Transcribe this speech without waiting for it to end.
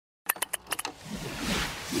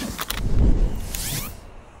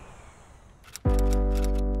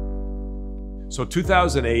So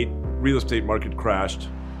 2008, real estate market crashed.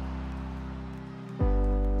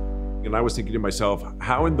 And I was thinking to myself,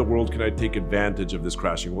 how in the world can I take advantage of this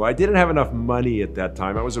crashing? Well, I didn't have enough money at that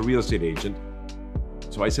time. I was a real estate agent.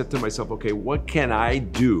 So I said to myself, okay, what can I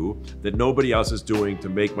do that nobody else is doing to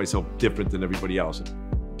make myself different than everybody else?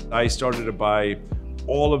 I started to buy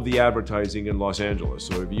all of the advertising in Los Angeles.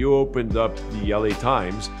 So if you opened up the LA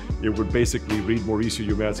Times, it would basically read Mauricio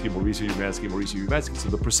Umansky, Mauricio Umansky, Mauricio Umansky. So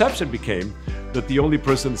the perception became that the only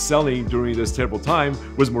person selling during this terrible time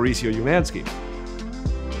was Mauricio Umansky.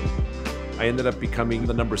 I ended up becoming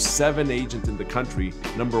the #7 agent in the country,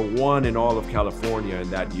 #1 in all of California in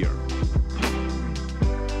that year.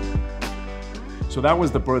 So that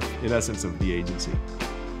was the birth, in essence, of the agency.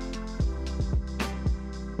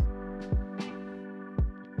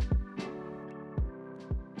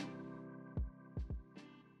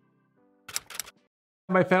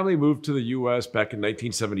 My family moved to the US back in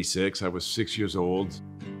 1976. I was 6 years old.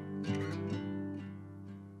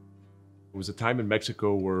 It was a time in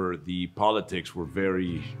Mexico where the politics were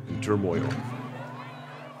very in turmoil.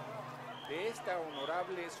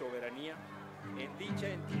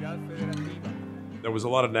 There was a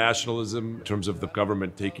lot of nationalism in terms of the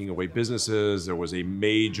government taking away businesses. There was a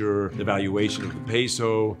major devaluation of the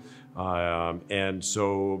peso. And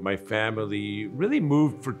so my family really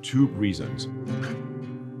moved for 2 reasons.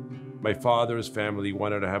 My father's family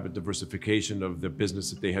wanted to have a diversification of the business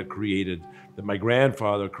that they had created, that my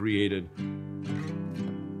grandfather created.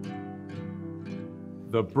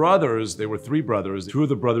 The brothers, there were 3 brothers. 2 of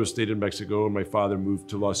the brothers stayed in Mexico, and my father moved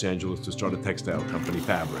to Los Angeles to start a textile company,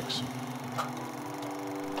 Fabrics.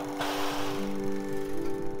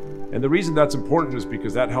 And the reason that's important is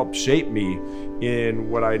because that helped shape me in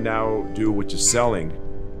what I now do, which is selling.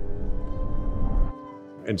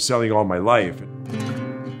 And selling all my life.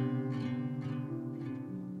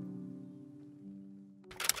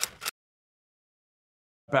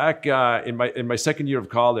 Back in my second year of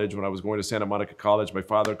college, when I was going to Santa Monica College, my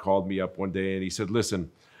father called me up one day and he said, listen,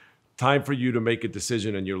 time for you to make a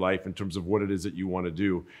decision in your life in terms of what it is that you want to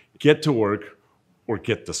do. Get to work or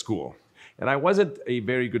get to school. And I wasn't a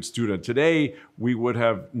very good student. Today, we would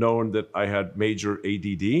have known that I had major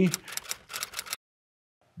ADD.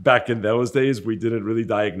 Back in those days, we didn't really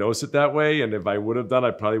diagnose it that way. And if I would have done, I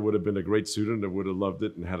probably would have been a great student and would have loved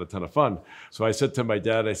it and had a ton of fun. So I said to my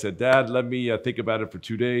dad, I said, Dad, let me think about it for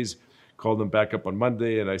 2 days. Called him back up on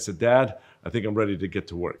Monday. And I said, Dad, I think I'm ready to get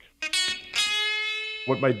to work.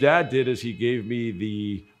 What my dad did is he gave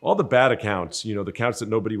me all the bad accounts, the accounts that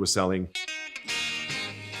nobody was selling.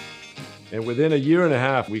 And within a year and a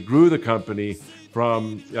half, we grew the company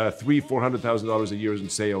from $300,000–400,000 a year in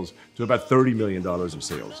sales to about $30 million of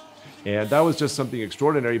sales. And that was just something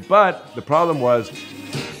extraordinary. But the problem was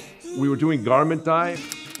we were doing garment dye.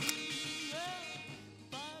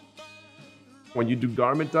 When you do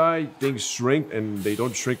garment dye, things shrink and they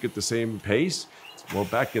don't shrink at the same pace. Well,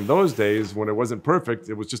 back in those days, when it wasn't perfect,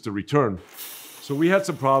 it was just a return. So we had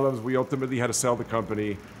some problems. We ultimately had to sell the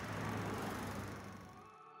company.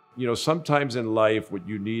 Sometimes in life, what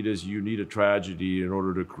you need is a tragedy in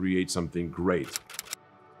order to create something great.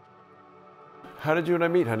 How did you and I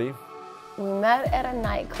meet, honey? We met at a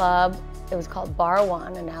nightclub. It was called Bar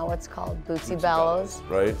One, and now it's called Bootsy Bellows.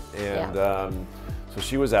 Right, and so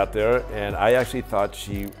she was out there, and I actually thought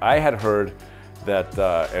I had heard that,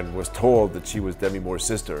 and was told that she was Demi Moore's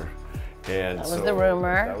sister. And that was the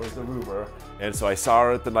rumor. That was the rumor. And so I saw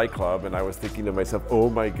her at the nightclub, and I was thinking to myself,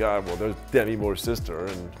 oh my God, well, there's Demi Moore's sister,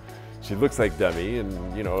 and she looks like Demi,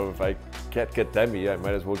 and if I can't get Demi, I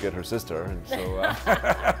might as well get her sister. And so,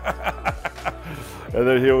 and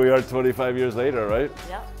then here we are 25 years later, right?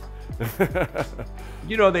 Yep.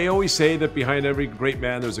 They always say that behind every great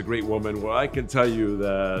man, there's a great woman. Well, I can tell you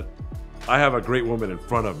that I have a great woman in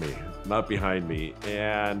front of me, not behind me.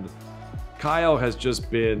 And Kyle has just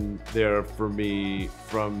been there for me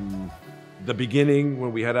from the beginning,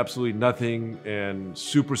 when we had absolutely nothing, and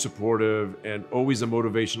super supportive and always a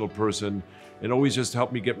motivational person, and always just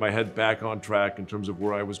helped me get my head back on track in terms of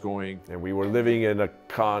where I was going. And we were living in a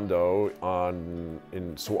condo on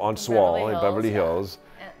Swall in Beverly Hills.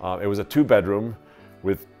 Yeah. It was a 2-bedroom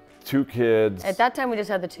with 2 kids. At that time, we just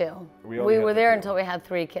had the 2. We were there until we had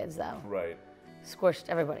 3 kids, though. Right. Squished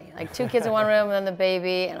everybody. Like 2 kids in one room, and then the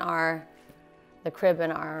baby, and the crib in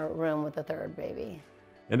our room with the 3rd baby.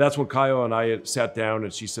 And that's when Kyle and I had sat down,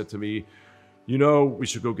 and she said to me, we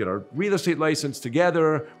should go get our real estate license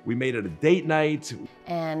together. We made it a date night.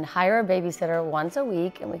 And hire a babysitter once a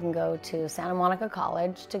week, and we can go to Santa Monica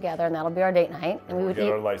College together, and that'll be our date night. And we would get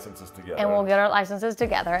our licenses together. And we'll get our licenses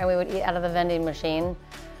together, and we would eat out of the vending machine.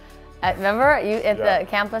 Remember you at the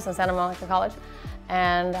campus in Santa Monica College?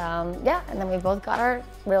 And yeah, and then we both got our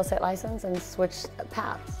real estate license and switched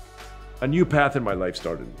paths. A new path in my life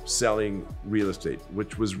started, selling real estate,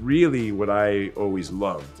 which was really what I always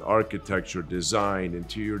loved. Architecture, design,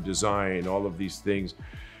 interior design, all of these things.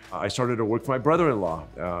 I started to work for my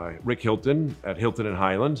brother-in-law, Rick Hilton, at Hilton and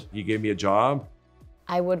Highland. He gave me a job.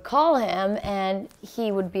 I would call him and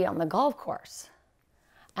he would be on the golf course.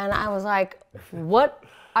 And I was like, what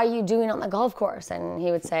are you doing on the golf course? And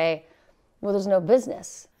he would say, well, there's no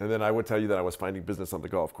business. And then I would tell you that I was finding business on the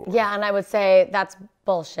golf course. Yeah, and I would say, that's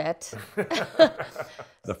bullshit.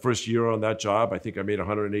 The first year on that job, I think I made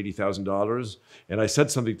 $180,000. And I said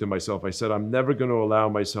something to myself. I said, I'm never going to allow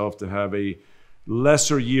myself to have a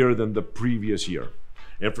lesser year than the previous year.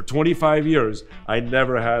 And for 25 years, I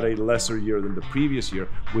never had a lesser year than the previous year,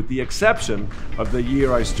 with the exception of the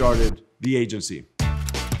year I started the agency.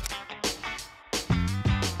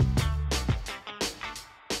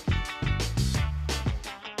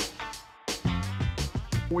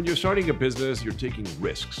 When you're starting a business, you're taking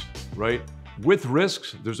risks, right? With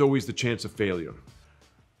risks, there's always the chance of failure.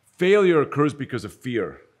 Failure occurs because of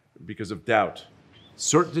fear, because of doubt.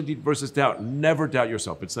 Certainty versus doubt. Never doubt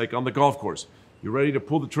yourself. It's like on the golf course. You're ready to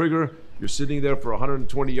pull the trigger. You're sitting there for a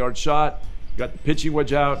 120-yard shot. You got the pitching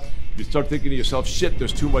wedge out. You start thinking to yourself, shit,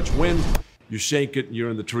 there's too much wind. You shank it and you're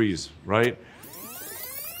in the trees, right?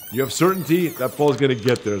 You have certainty, that ball's gonna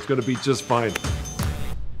get there. It's gonna be just fine.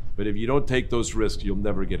 But if you don't take those risks, you'll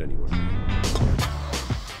never get anywhere.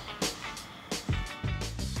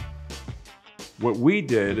 What we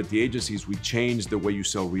did at the agencies, we changed the way you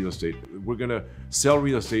sell real estate. We're gonna sell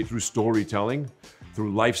real estate through storytelling,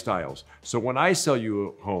 through lifestyles. So when I sell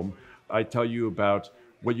you a home, I tell you about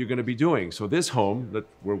what you're gonna be doing. So this home that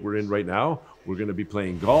we're in right now, we're gonna be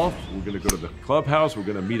playing golf, we're gonna go to the clubhouse, we're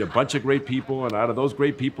gonna meet a bunch of great people, and out of those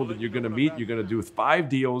great people that you're gonna meet, you're gonna do 5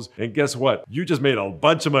 deals, and guess what? You just made a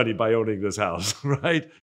bunch of money by owning this house, right?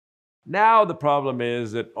 Now the problem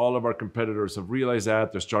is that all of our competitors have realized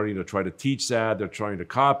that, they're starting to try to teach that, they're trying to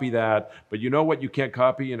copy that, but you know what you can't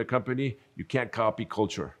copy in a company? You can't copy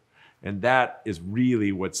culture. And that is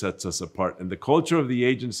really what sets us apart. And the culture of the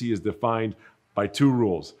agency is defined by 2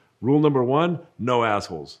 rules. Rule number 1, no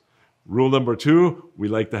assholes. Rule number 2, we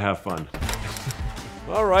like to have fun.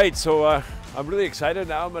 All right, so I'm really excited.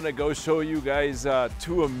 Now I'm gonna go show you guys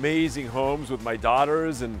 2 amazing homes with my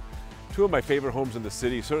daughters, and 2 of my favorite homes in the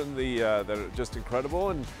city, certainly that are just incredible,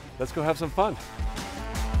 and let's go have some fun.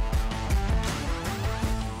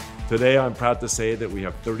 Today, I'm proud to say that we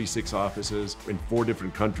have 36 offices in 4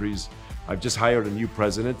 different countries. I've just hired a new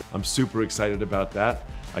president. I'm super excited about that.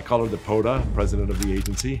 I call her the POTA, president of the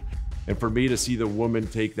agency. And for me to see the woman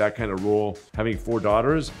take that kind of role, having 4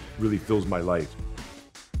 daughters, really fills my life.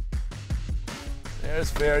 There's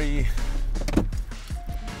Fairy.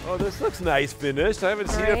 Oh, this looks nice finished. I haven't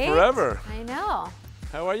seen it forever. I know.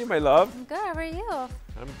 How are you, my love? I'm good. How are you?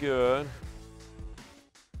 I'm good.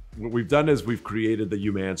 What we've done is we've created the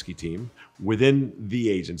Umansky team within the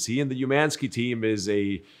agency, and the Umansky team is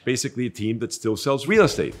basically a team that still sells real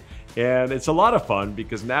estate. And it's a lot of fun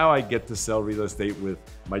because now I get to sell real estate with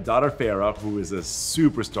my daughter Farah, who is a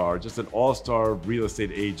superstar, just an all-star real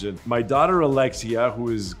estate agent. My daughter Alexia, who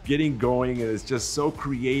is getting going and is just so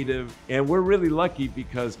creative. And we're really lucky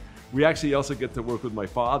because we actually also get to work with my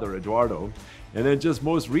father, Eduardo. And then just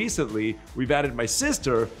most recently, we've added my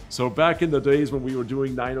sister. So back in the days when we were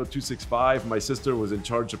doing 90265, my sister was in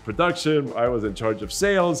charge of production, I was in charge of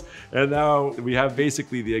sales, and now we have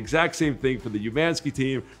basically the exact same thing for the Umansky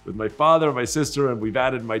team with my father, my sister, and we've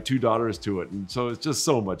added my 2 daughters to it. And so it's just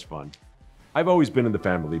so much fun. I've always been in the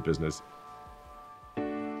family business.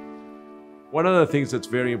 One of the things that's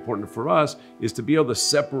very important for us is to be able to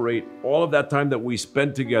separate all of that time that we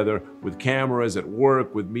spend together with cameras at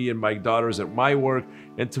work, with me and my daughters at my work,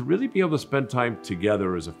 and to really be able to spend time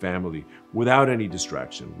together as a family without any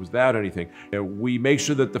distraction, without anything. And we make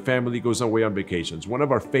sure that the family goes away on vacations. One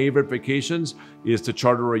of our favorite vacations is to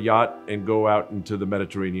charter a yacht and go out into the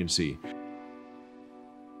Mediterranean Sea.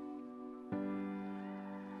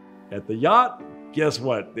 At the yacht, guess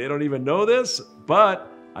what? They don't even know this, but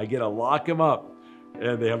I get to lock them up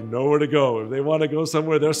and they have nowhere to go. If they want to go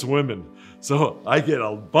somewhere, they're swimming. So I get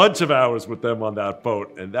a bunch of hours with them on that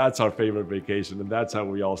boat, and that's our favorite vacation, and that's how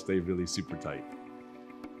we all stay really super tight.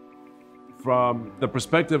 From the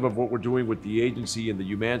perspective of what we're doing with the agency and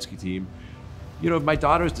the Umansky team, you know, if my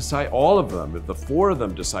daughters decide, all of them, if the 4 of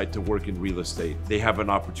them decide to work in real estate, they have an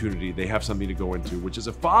opportunity, they have something to go into, which as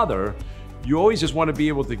a father, you always just want to be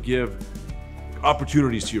able to give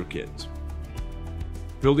opportunities to your kids.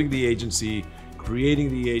 Building the agency,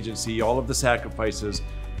 creating the agency, all of the sacrifices,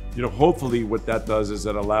 You know, hopefully what that does is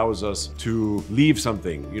that allows us to leave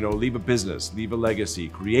something, you know, leave a business, leave a legacy,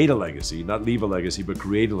 create a legacy, not leave a legacy, but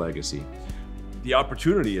create a legacy. The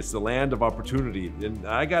opportunity, it's the land of opportunity. And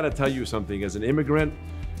I gotta tell you something, as an immigrant,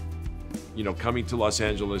 you know, coming to Los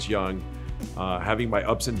Angeles young, having my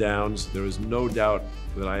ups and downs, there is no doubt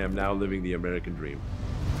that I am now living the American dream.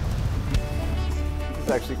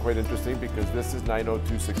 It's actually quite interesting because this is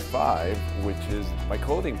 90265, which is my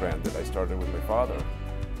clothing brand that I started with my father.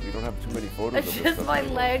 We don't have too many photos of It's this just stuff my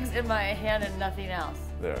anymore. legs and my hand and nothing else.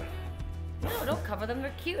 There. No, don't cover them.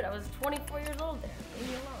 They're cute. I was 24 years old there. Leave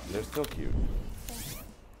me alone. They're still cute.